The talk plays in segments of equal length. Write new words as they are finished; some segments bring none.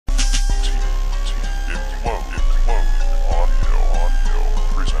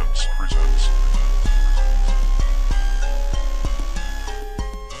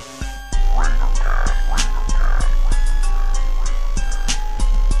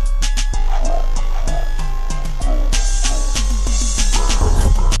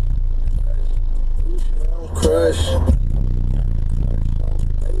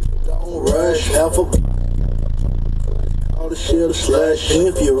And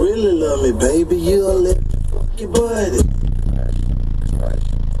if you really love me, baby, you'll let me fuck your buddy.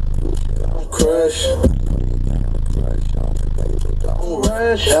 Don't crush. Don't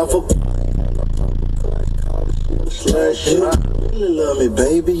rush. Have a slash. And if you really love me,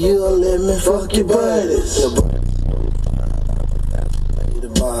 baby, you'll let me fuck your buddies.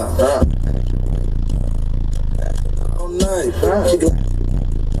 All night. She got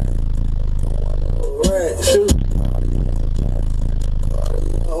right. Shoot.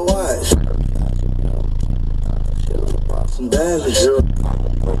 Watch. Some balance.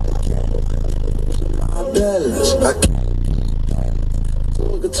 My balance. I can't.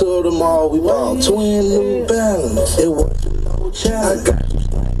 Look at two of them all. We bought twin New Balance. It wasn't no challenge. I got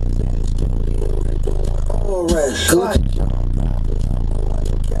all right. Good.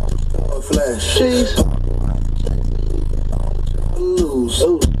 Flash. She's lose.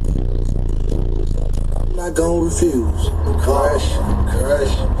 I'm not gonna refuse. Crush.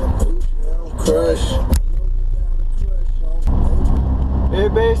 Crush. Hey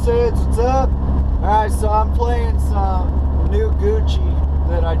bass heads, what's up? Alright, so I'm playing some new Gucci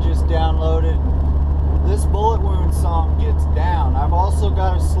that I just downloaded. This Bullet Wound song gets down. I've also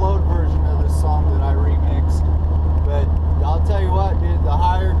got a slowed version of this song that I remixed. But I'll tell you what, dude, the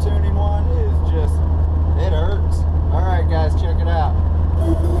higher tuning one is just, it hurts. Alright guys, check it out.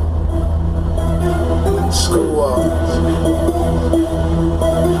 Screw up.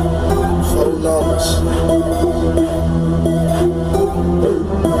 4 numbers.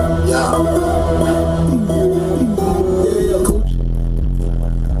 Yeah.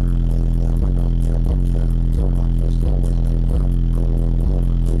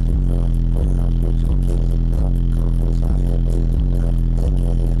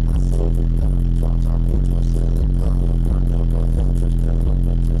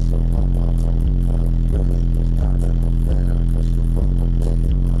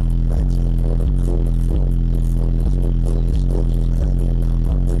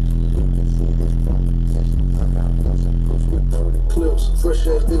 Fresh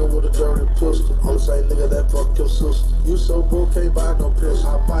ass nigga with a dirty pistol. I'm the same nigga that fuck your sister. You so broke, can't buy no pistol.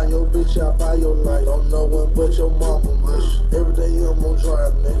 I buy your bitch, I buy your life. Don't know one but your mama, man. Every day I'm on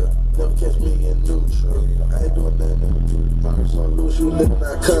drive, nigga. Never catch me in neutral. I ain't doing nothing. So lose you living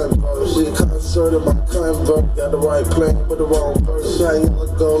that convert. See the concert of my convert. Got the right plan with the wrong person. I ain't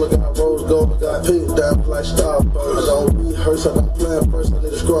yellow gold, I got rose gold, I got pink diamonds like Starburst. I don't rehearse, I don't plan first. I need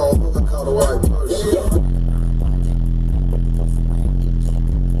a strong hook, I call the right person.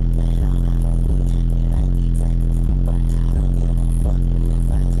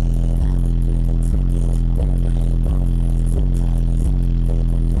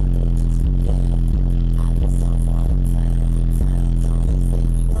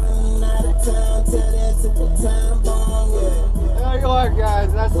 There you are,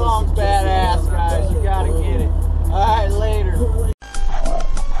 guys. That song's badass, guys. You gotta get it. Alright, later.